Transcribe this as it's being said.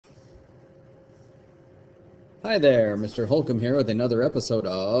Hi there, Mr. Holcomb here with another episode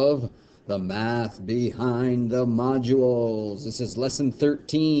of The Math Behind the Modules. This is Lesson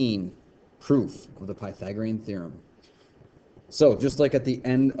 13, Proof of the Pythagorean Theorem. So, just like at the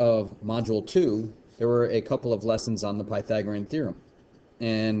end of Module 2, there were a couple of lessons on the Pythagorean Theorem.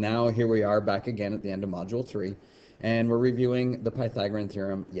 And now here we are back again at the end of Module 3, and we're reviewing the Pythagorean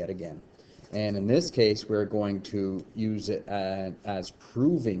Theorem yet again. And in this case, we're going to use it as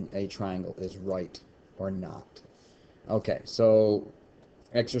proving a triangle is right or not. Okay, so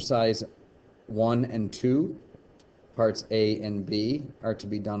exercise 1 and 2, parts A and B, are to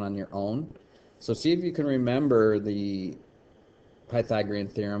be done on your own. So see if you can remember the Pythagorean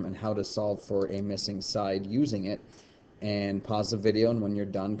theorem and how to solve for a missing side using it. And pause the video, and when you're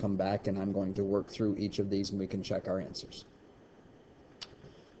done, come back, and I'm going to work through each of these and we can check our answers.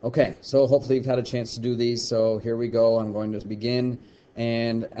 Okay, so hopefully you've had a chance to do these. So here we go. I'm going to begin.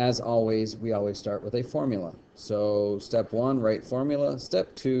 And as always, we always start with a formula. So step 1, write formula.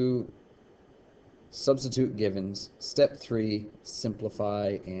 Step 2, substitute givens. Step 3,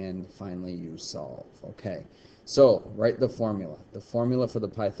 simplify. And finally, you solve. Okay, so write the formula. The formula for the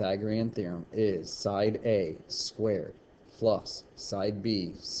Pythagorean theorem is side A squared plus side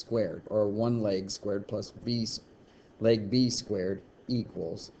B squared, or one leg squared plus leg B squared,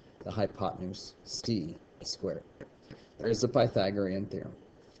 equals the hypotenuse C squared. There's the Pythagorean theorem.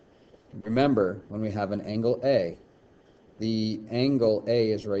 Remember, when we have an angle A, the angle A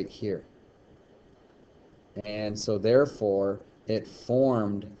is right here. And so therefore, it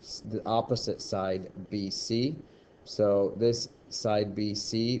formed the opposite side BC. So this side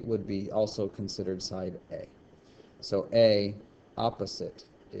BC would be also considered side A. So A opposite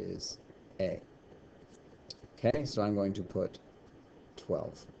is A. Okay, so I'm going to put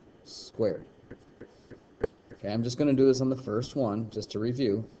 12 squared. Okay, I'm just going to do this on the first one, just to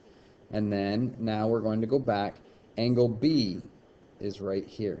review. And then now we're going to go back. Angle B is right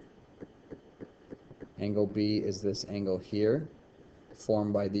here. Angle B is this angle here,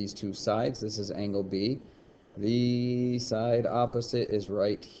 formed by these two sides. This is angle B. The side opposite is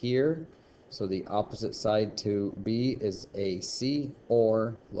right here. So the opposite side to B is AC,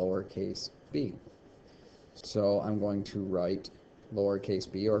 or lowercase b. So I'm going to write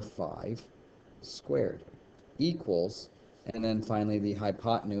lowercase b, or 5 squared, equals, and then finally the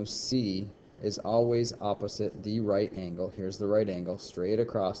hypotenuse C is always opposite the right angle. Here's the right angle, straight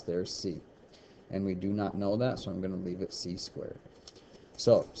across, there's C. And we do not know that, so I'm going to leave it C squared.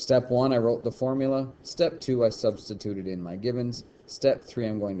 So step 1, I wrote the formula. Step 2, I substituted in my givens. Step 3,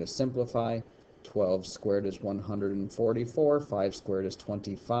 I'm going to simplify. 12 squared is 144, 5 squared is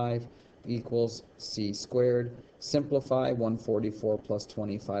 25, equals C squared. Simplify, 144 plus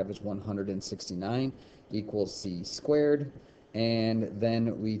 25 is 169, equals C squared. And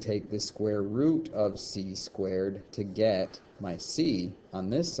then we take the square root of C squared to get my C on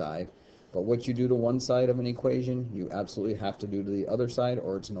this side. But what you do to one side of an equation, you absolutely have to do to the other side,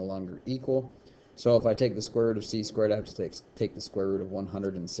 or it's no longer equal. So if I take the square root of C squared, I have to take the square root of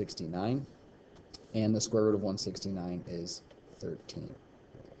 169. And the square root of 169 is 13.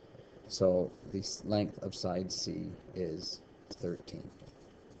 So the length of side C is 13.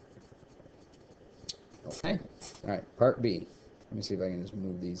 Okay, all right, part B. Let me see if I can just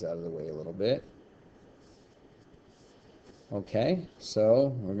move these out of the way a little bit. Okay,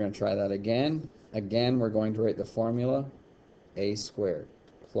 so we're going to try that again. Again, we're going to write the formula. A squared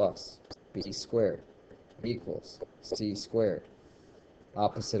plus B squared equals C squared.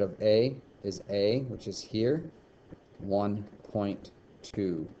 Opposite of A is A, which is here,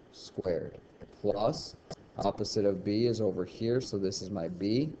 1.2 squared, plus opposite of B is over here, so this is my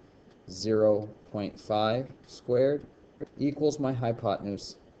B, 0.5 squared, equals my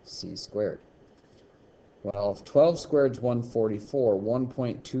hypotenuse C squared. Well, if 12 squared is 144,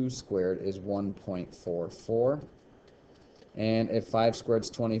 1.2 squared is 1.44. And if 5 squared is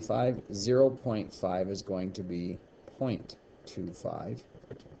 25, 0.5 is going to be 0.25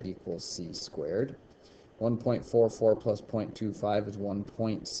 equals C squared. 1.44 plus 0.25 is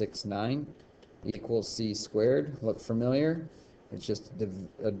 1.69 equals C squared. Look familiar? It's just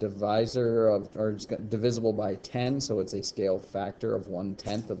a divisor of, or it's divisible by 10, so it's a scale factor of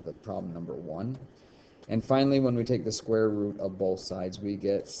 1/10 of the problem number 1. And finally, when we take the square root of both sides, we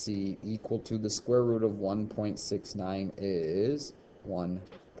get C equal to the square root of 1.69 is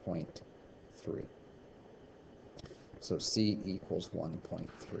 1.3. So C equals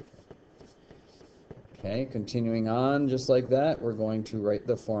 1.3. Okay, continuing on just like that, we're going to write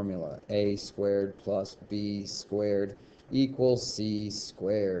the formula. A squared plus B squared equals c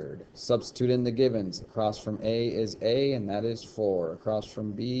squared. Substitute in the givens. Across from A is A, and that is 4. Across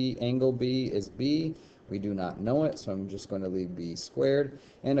from B, angle B is B. We do not know it, so I'm just going to leave B squared.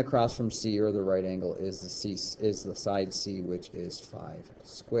 And across from C, or the right angle, is the side C, which is 5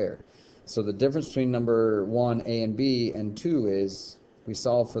 squared. So the difference between number 1, A and B, and 2 is we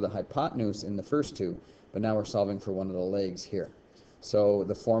solved for the hypotenuse in the first two, but now we're solving for one of the legs here. So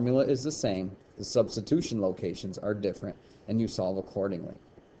the formula is the same. The substitution locations are different, and you solve accordingly.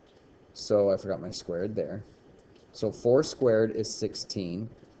 So I forgot my squared there. So 4 squared is 16,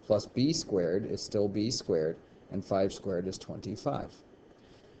 plus b squared is still b squared, and 5 squared is 25.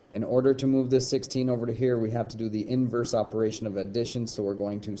 In order to move this 16 over to here, we have to do the inverse operation of addition, so we're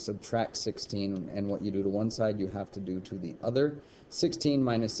going to subtract 16, and what you do to one side, you have to do to the other. 16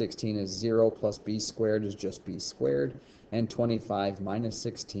 minus 16 is 0, plus b squared is just b squared, and 25 minus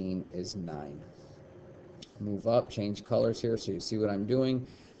 16 is 9. Move up, change colors here so you see what I'm doing.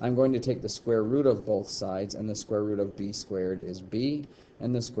 I'm going to take the square root of both sides, and the square root of b squared is b,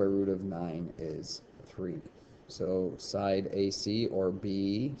 and the square root of 9 is 3. So side AC, or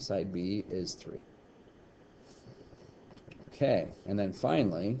B, side B, is 3. Okay, and then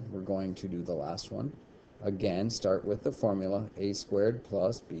finally, we're going to do the last one. Again, start with the formula, a squared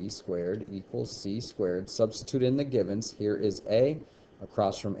plus b squared equals c squared. Substitute in the givens. Here is a.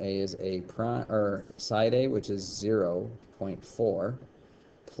 Across from a is a prime, or side a, which is 0.4,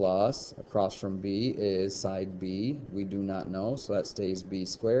 plus across from b is side b. We do not know, so that stays b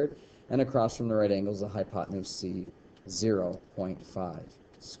squared. And across from the right angle is the hypotenuse c, 0.5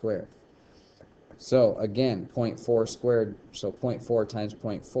 squared. So again, 0.4 squared, so 0.4 times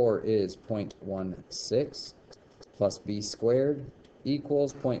 0.4 is 0.16, plus b squared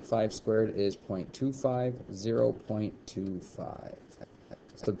equals 0.5 squared is 0.25, 0.25.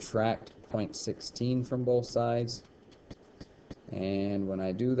 Subtract 0.16 from both sides, and when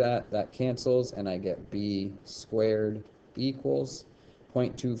I do that, that cancels, and I get b squared equals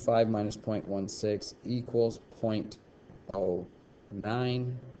 0.25 minus 0.16 equals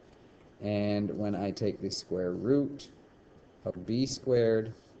 0.09, and when I take the square root of b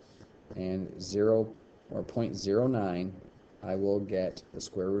squared and 0 or 0.09, I will get the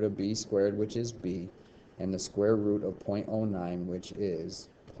square root of b squared, which is b, and the square root of 0.09, which is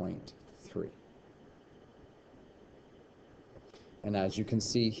 0.3. And as you can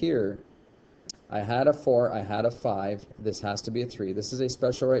see here, I had a 4, I had a 5, this has to be a 3. This is a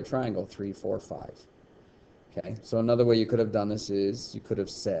special right triangle, 3, 4, 5. Okay, so another way you could have done this is, you could have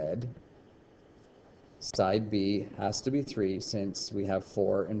said, side B has to be 3, since we have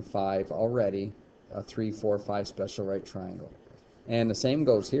 4 and 5 already, a 3, 4, 5 special right triangle. And the same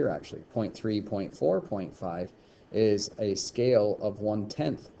goes here, actually. 0.3, 0.4, 0.5 is a scale of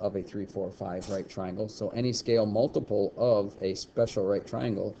 1/10 of a 3, 4, 5 right triangle, so any scale multiple of a special right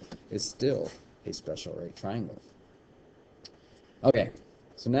triangle is still a special right triangle. Okay,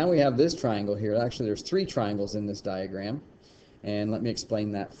 so now we have this triangle here. Actually, there's 3 triangles in this diagram, and let me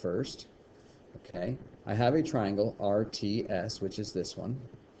explain that first. Okay, I have a triangle RTS, which is this one.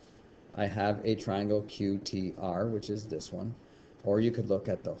 I have a triangle QTR, which is this one. Or you could look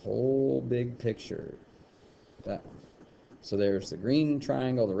at the whole big picture, that one. So there's the green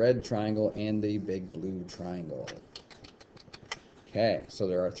triangle, the red triangle, and the big blue triangle. Okay, so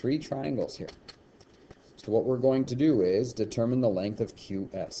there are 3 triangles here. So what we're going to do is determine the length of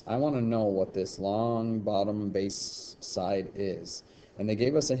QS. I want to know what this long bottom base side is. And they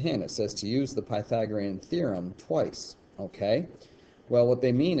gave us a hint. It says to use the Pythagorean Theorem twice. Okay? Well, what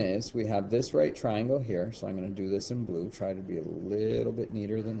they mean is we have this right triangle here. So I'm going to do this in blue. Try to be a little bit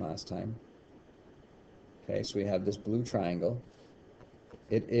neater than last time. Okay, so we have this blue triangle.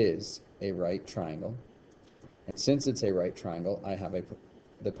 It is a right triangle. And since it's a right triangle, I have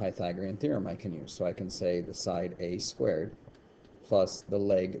the Pythagorean theorem I can use. So I can say the side a squared plus the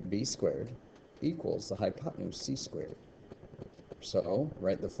leg b squared equals the hypotenuse c squared. So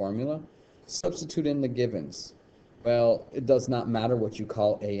write the formula. Substitute in the givens. Well, it does not matter what you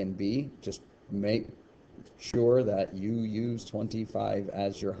call a and b. Just make sure that you use 25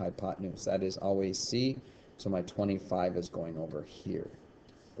 as your hypotenuse. That is always c. So my 25 is going over here.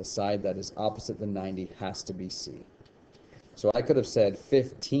 The side that is opposite the 90 has to be c. So I could have said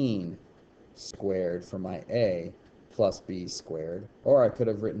 15 squared for my a plus b squared, or I could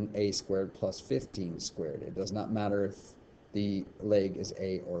have written a squared plus 15 squared. It does not matter if the leg is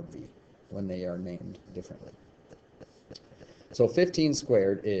a or b when they are named differently. So 15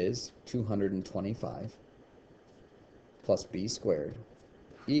 squared is 225 plus b squared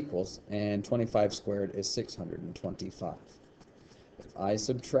equals, and 25 squared is 625. if I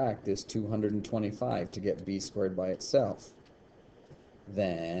subtract this 225 to get b squared by itself,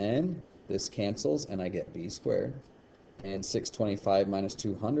 then this cancels and I get b squared. And 625 minus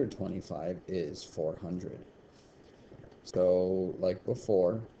 225 is 400. So, like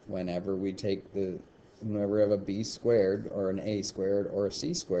before, whenever we have a b squared or an a squared or a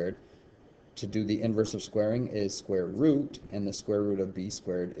c squared, to do the inverse of squaring is square root, and the square root of b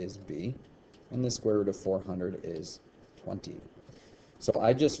squared is b, and the square root of 400 is 20. So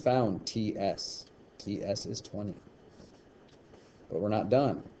I just found TS. TS is 20. But we're not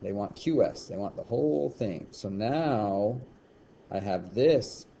done. They want QS. They want the whole thing. So now I have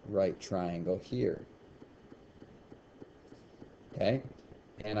this right triangle here. Okay?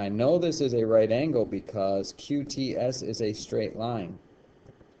 And I know this is a right angle because QTS is a straight line.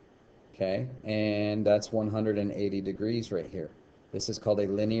 Okay? And that's 180 degrees right here. This is called a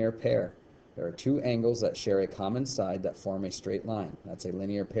linear pair. There are two angles that share a common side that form a straight line. That's a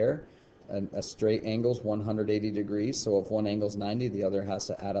linear pair. A straight angle is 180 degrees, so if one angle is 90, the other has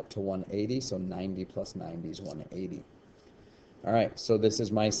to add up to 180, so 90 plus 90 is 180. All right, so this is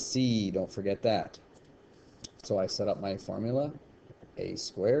my C, don't forget that. So I set up my formula, a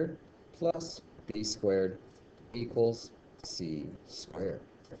squared plus b squared equals c squared.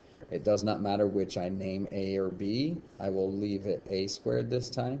 It does not matter which I name a or b. I will leave it a squared this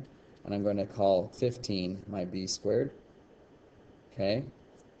time, and I'm going to call 15 my b squared. Okay?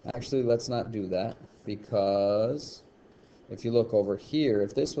 Actually, let's not do that, because if you look over here,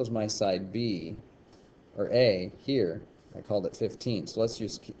 if this was my side B, or A, here, I called it 15, so let's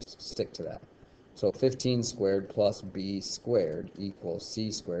just stick to that. So 15 squared plus B squared equals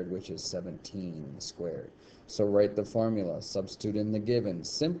C squared, which is 17 squared. So write the formula, substitute in the given,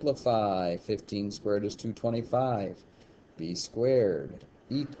 simplify, 15 squared is 225, B squared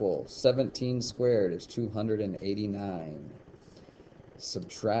equals 17 squared is 289.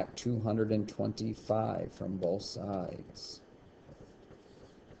 Subtract 225 from both sides.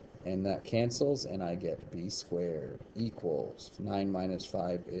 And that cancels, and I get b squared equals 9 minus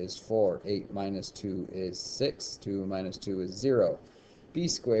 5 is 4, 8 minus 2 is 6, 2 minus 2 is 0. B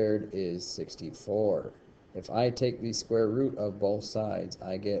squared is 64. If I take the square root of both sides,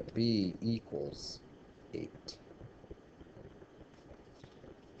 I get b equals 8.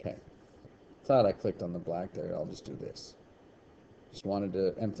 Okay. Thought I clicked on the black there. I'll just do this. Just wanted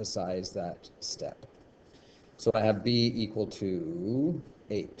to emphasize that step. So I have b equal to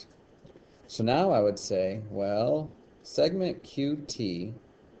 8. So now I would say, well, segment QT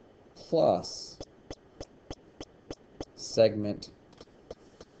plus segment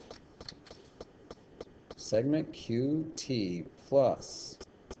QT plus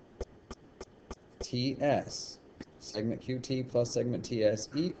TS, segment QT plus segment TS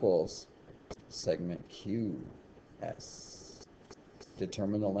equals segment QS.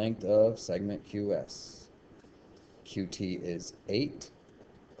 Determine the length of segment QS. QT is 8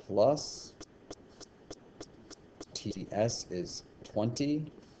 plus TS is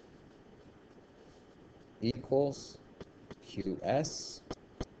 20 equals QS.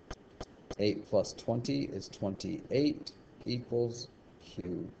 8 plus 20 is 28 equals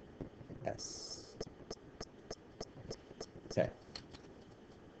QS. Okay.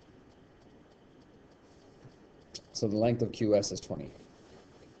 So the length of QS is 20.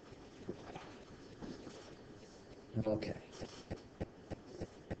 Okay.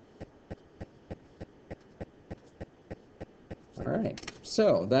 All right.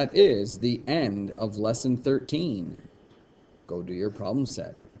 So that is the end of lesson 13. Go do your problem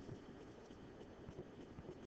set.